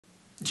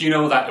Do you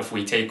know that if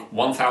we take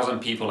 1,000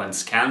 people and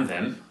scan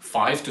them,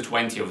 5 to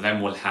 20 of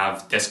them will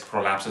have disc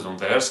prolapses on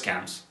their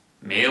scans?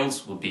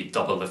 Males will be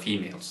double the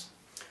females.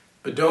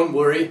 But don't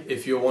worry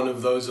if you're one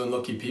of those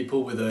unlucky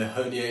people with a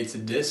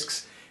herniated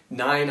discs.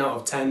 9 out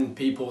of 10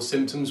 people's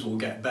symptoms will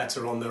get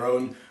better on their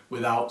own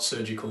without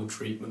surgical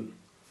treatment.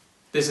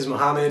 This is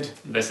Mohammed.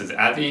 This is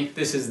Adi.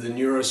 This is the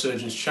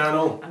Neurosurgeons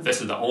channel. And this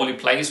is the only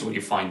place where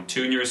you find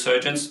two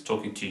neurosurgeons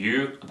talking to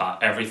you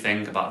about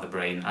everything about the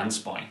brain and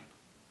spine.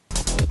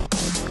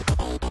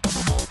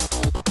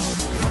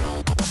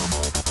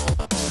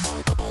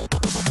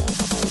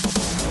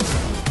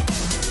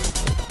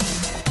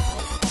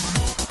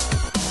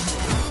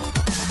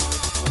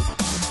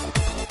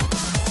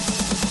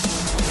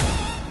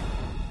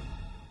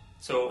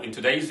 So in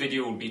today's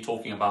video we'll be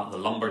talking about the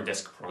lumbar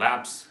disc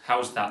prolapse, how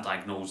is that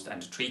diagnosed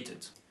and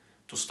treated.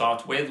 To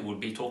start with, we'll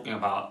be talking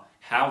about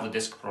how the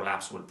disc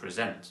prolapse will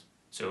present.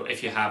 So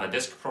if you have a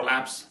disc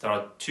prolapse, there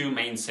are two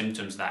main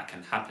symptoms that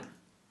can happen.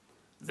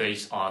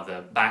 These are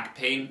the back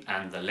pain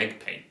and the leg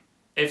pain.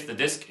 If the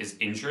disc is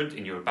injured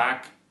in your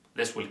back,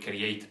 this will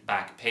create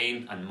back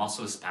pain and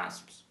muscle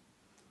spasms.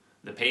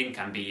 The pain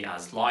can be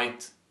as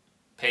light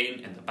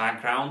pain in the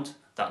background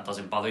that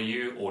doesn't bother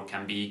you, or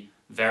can be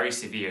very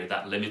severe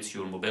that limits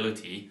your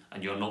mobility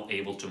and you're not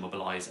able to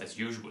mobilize as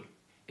usual.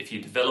 If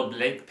you develop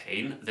leg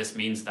pain, this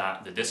means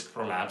that the disc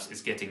prolapse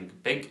is getting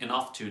big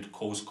enough to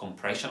cause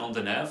compression on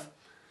the nerve,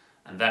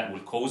 and that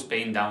will cause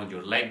pain down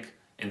your leg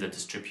in the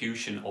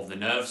distribution of the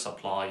nerve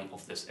supply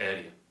of this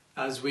area.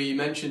 As we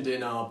mentioned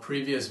in our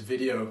previous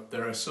video,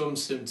 there are some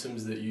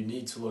symptoms that you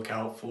need to look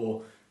out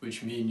for,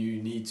 which mean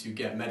you need to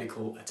get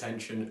medical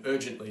attention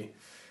urgently.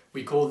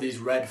 We call these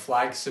red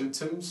flag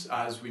symptoms,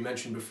 as we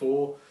mentioned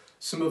before.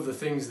 Some of the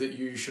things that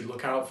you should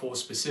look out for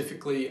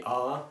specifically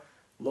are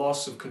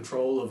loss of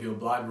control of your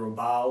bladder or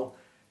bowel,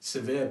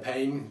 severe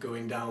pain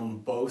going down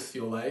both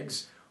your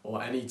legs,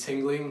 or any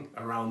tingling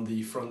around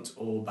the front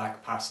or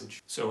back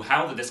passage. So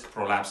how the disc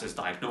prolapse is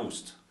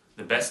diagnosed?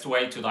 The best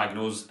way to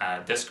diagnose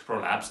a disc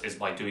prolapse is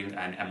by doing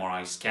an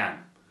MRI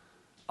scan.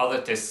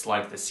 Other tests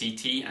like the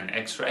CT and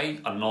X-ray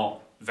are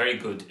not very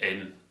good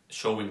in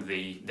showing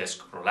the disc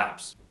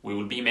prolapse. We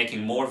will be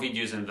making more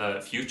videos in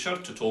the future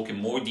to talk in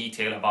more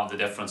detail about the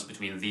difference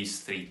between these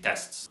three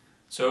tests.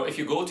 So if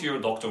you go to your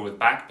doctor with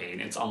back pain,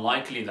 it's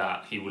unlikely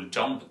that he will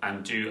jump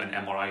and do an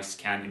MRI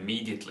scan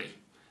immediately,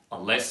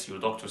 unless your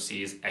doctor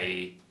sees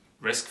a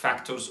risk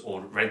factors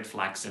or red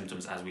flag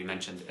symptoms, as we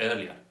mentioned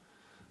earlier.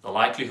 The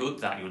likelihood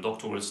that your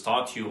doctor will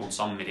start you on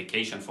some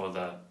medication for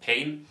the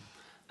pain,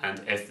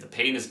 and if the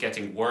pain is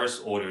getting worse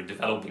or you're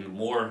developing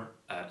more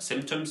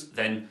symptoms,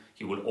 then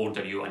he will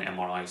order you an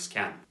MRI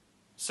scan.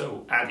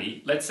 So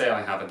Adi, let's say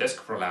I have a disc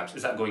prolapse,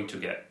 is that going to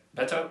get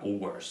better or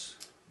worse?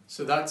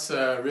 So that's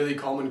a really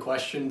common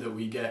question that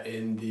we get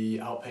in the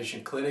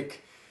outpatient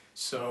clinic.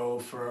 So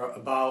for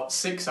about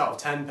 6 out of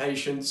 10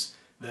 patients,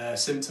 their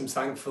symptoms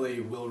thankfully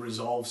will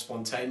resolve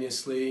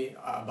spontaneously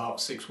at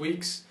about 6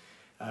 weeks.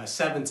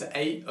 7 to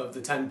 8 of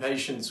the 10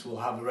 patients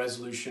will have a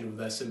resolution of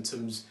their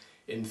symptoms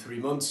in 3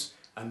 months,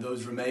 and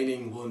those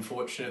remaining will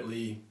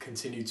unfortunately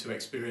continue to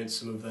experience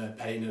some of their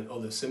pain and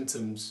other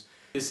symptoms.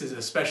 This is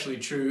especially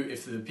true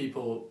if the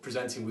people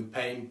presenting with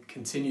pain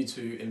continue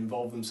to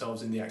involve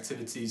themselves in the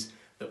activities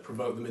that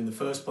provoke them in the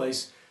first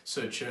place,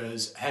 such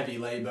as heavy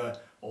labour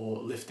or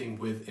lifting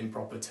with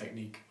improper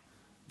technique.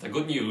 The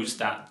good news is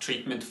that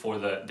treatment for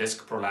the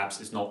disc prolapse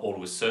is not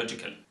always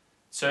surgical.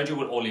 Surgery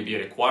will only be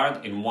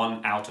required in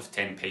 1 out of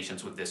 10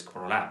 patients with disc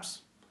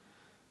prolapse.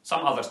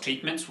 Some other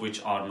treatments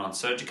which are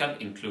non-surgical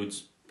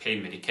includes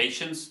pain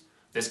medications.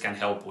 This can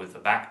help with the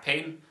back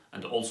pain,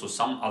 and also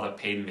some other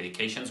pain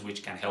medications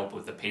which can help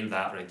with the pain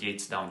that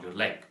radiates down your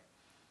leg.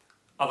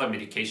 Other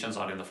medications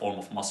are in the form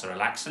of muscle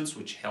relaxants,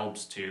 which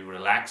helps to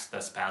relax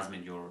the spasm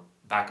in your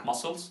back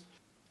muscles.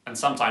 And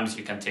sometimes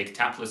you can take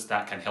tablets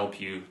that can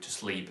help you to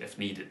sleep if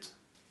needed.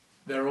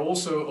 There are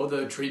also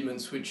other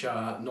treatments which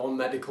are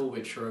non-medical,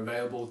 which are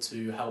available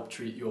to help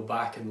treat your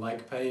back and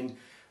leg pain.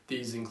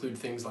 These include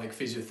things like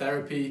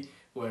physiotherapy,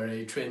 where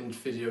a trained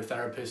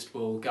physiotherapist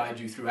will guide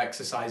you through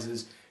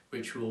exercises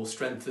which will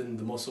strengthen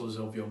the muscles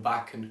of your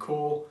back and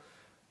core.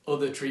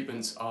 Other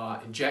treatments are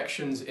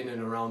injections in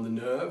and around the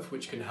nerve,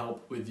 which can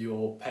help with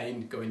your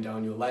pain going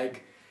down your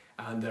leg.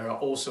 And there are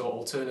also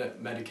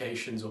alternate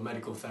medications or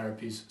medical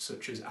therapies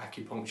such as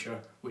acupuncture,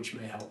 which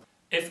may help.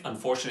 If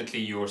unfortunately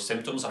your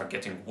symptoms are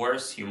getting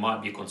worse, you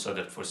might be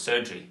considered for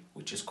surgery,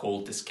 which is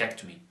called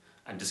discectomy.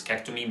 And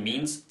discectomy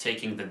means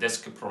taking the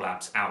disc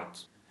prolapse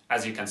out.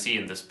 As you can see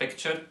in this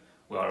picture,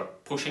 we are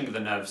pushing the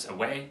nerves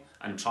away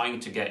and trying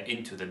to get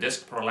into the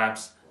disc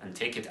prolapse and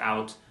take it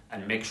out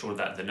and make sure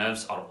that the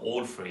nerves are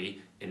all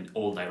free in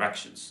all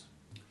directions.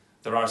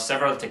 There are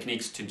several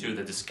techniques to do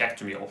the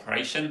discectomy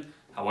operation.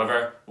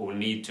 However, we will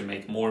need to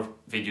make more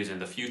videos in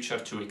the future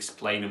to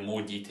explain in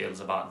more details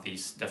about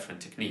these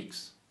different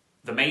techniques.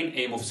 The main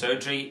aim of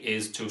surgery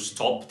is to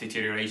stop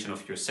deterioration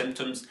of your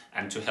symptoms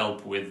and to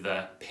help with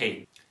the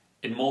pain.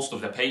 In most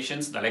of the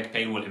patients, the leg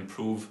pain will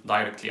improve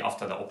directly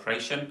after the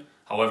operation.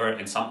 However,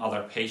 in some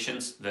other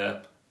patients,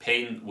 the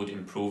pain would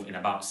improve in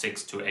about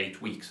 6 to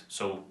 8 weeks.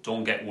 So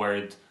don't get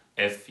worried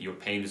if your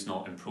pain is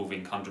not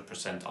improving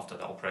 100% after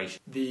the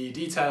operation. The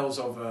details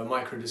of a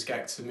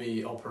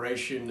microdiscectomy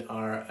operation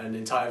are an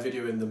entire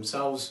video in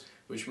themselves,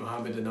 which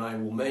Mohammed and I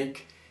will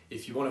make.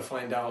 If you want to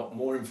find out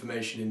more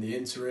information in the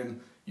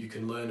interim, you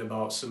can learn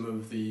about some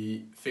of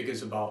the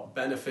figures about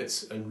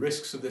benefits and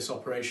risks of this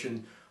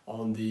operation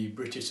on the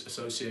British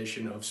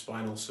Association of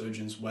Spinal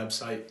Surgeons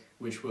website,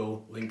 which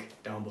we'll link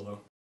down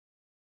below.